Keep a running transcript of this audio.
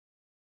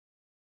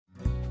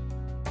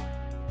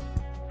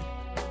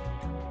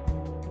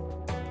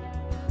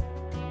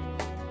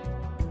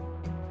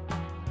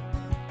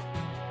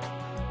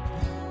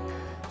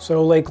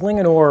So Lake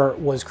Linganore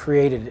was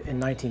created in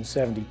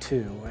 1972,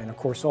 and of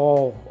course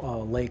all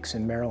lakes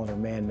in Maryland are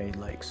man-made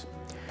lakes.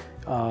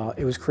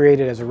 It was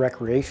created as a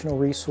recreational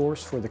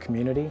resource for the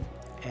community,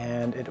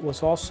 and it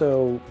was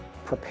also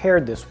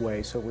prepared this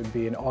way so it would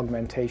be an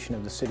augmentation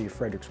of the City of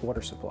Frederick's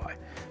water supply.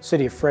 The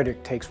City of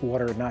Frederick takes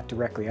water not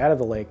directly out of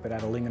the lake, but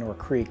out of Linganore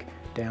Creek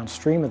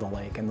downstream of the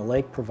lake, and the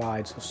lake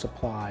provides a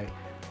supply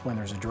when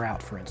there's a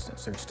drought, for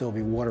instance. There'd still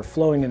be water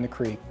flowing in the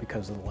creek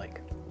because of the lake.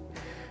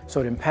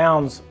 So it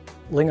impounds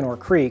Linganore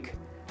Creek,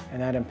 and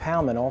that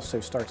impoundment also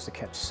starts to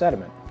catch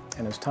sediment.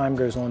 And as time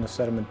goes on, the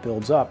sediment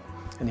builds up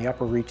in the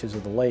upper reaches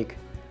of the lake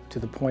to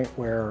the point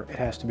where it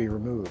has to be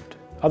removed.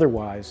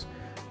 Otherwise,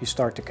 you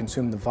start to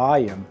consume the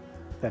volume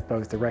that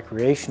both the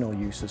recreational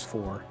use is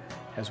for,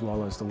 as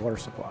well as the water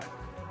supply.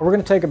 We're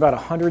going to take about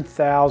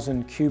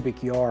 100,000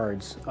 cubic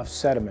yards of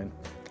sediment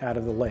out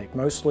of the lake,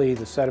 mostly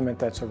the sediment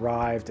that's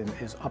arrived and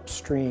is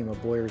upstream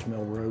of Boyers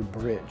Mill Road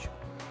Bridge.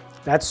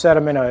 That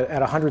sediment at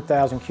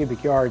 100,000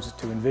 cubic yards,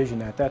 to envision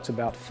that, that's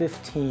about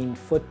 15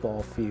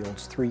 football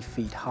fields 3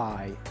 feet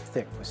high,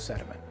 thick with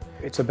sediment.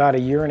 It's about a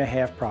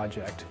 1.5-year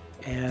project,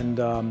 and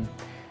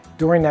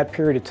during that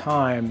period of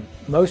time,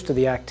 most of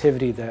the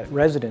activity that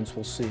residents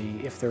will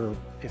see, if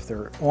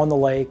they're on the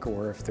lake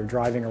or if they're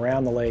driving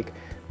around the lake,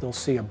 they'll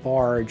see a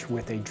barge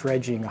with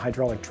a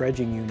hydraulic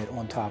dredging unit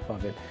on top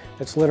of it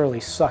that's literally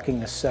sucking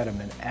the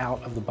sediment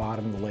out of the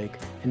bottom of the lake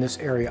in this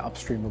area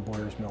upstream of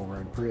Boyers Mill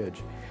Road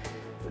Bridge.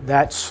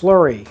 That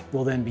slurry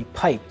will then be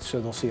piped,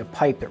 so they'll see a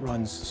pipe that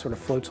runs, sort of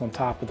floats on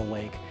top of the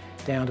lake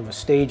down to a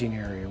staging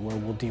area where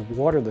we'll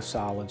dewater the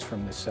solids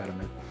from this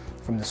sediment,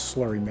 from this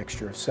slurry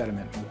mixture of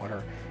sediment and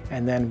water,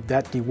 and then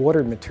that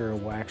dewatered material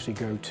will actually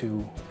go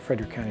to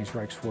Frederick County's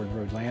Reichsford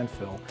Road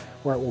landfill,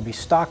 where it will be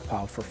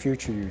stockpiled for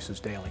future use as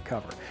daily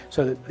cover.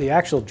 So the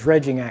actual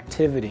dredging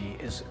activity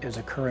is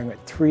occurring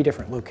at 3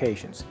 different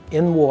locations: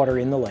 in water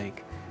in the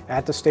lake,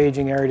 at the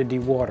staging area to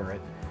dewater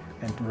it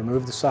and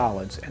remove the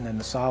solids, and then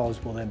the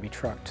solids will then be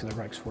trucked to the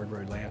Reichsford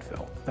Road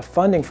landfill. The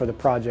funding for the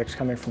project is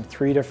coming from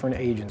 3 different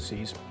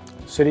agencies.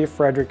 City of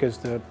Frederick is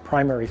the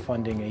primary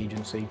funding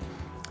agency.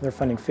 They're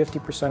funding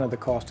 50% of the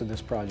cost of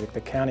this project.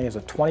 The county has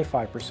a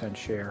 25%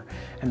 share,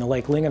 and the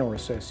Lake Linganore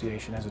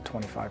Association has a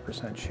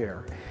 25%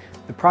 share.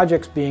 The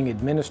project's being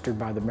administered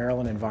by the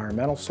Maryland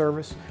Environmental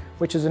Service,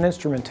 which is an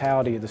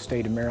instrumentality of the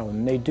state of Maryland.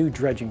 And they do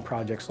dredging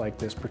projects like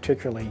this,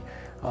 particularly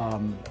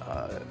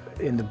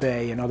in the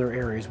bay and other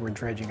areas where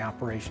dredging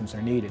operations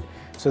are needed.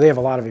 So they have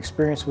a lot of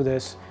experience with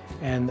this,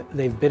 and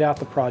they've bid out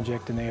the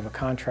project, and they have a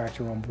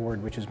contractor on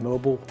board, which is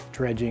Mobile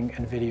Dredging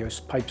and Video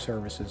Pipe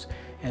Services,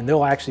 and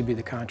they'll actually be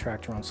the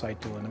contractor on site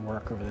doing the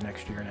work over the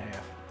next 1.5 years.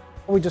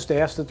 We just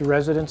ask that the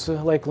residents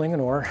of Lake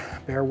Linganore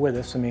bear with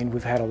us. I mean,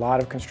 we've had a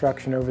lot of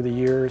construction over the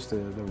years, the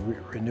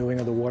renewing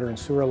of the water and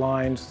sewer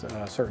lines,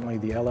 certainly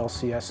the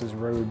LLCS's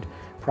road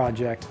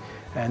project,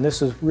 and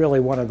this is really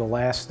one of the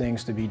last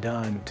things to be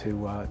done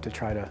to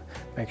try to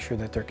make sure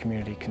that their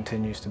community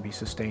continues to be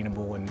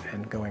sustainable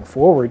and going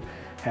forward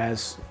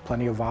has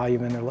plenty of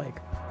volume in their lake.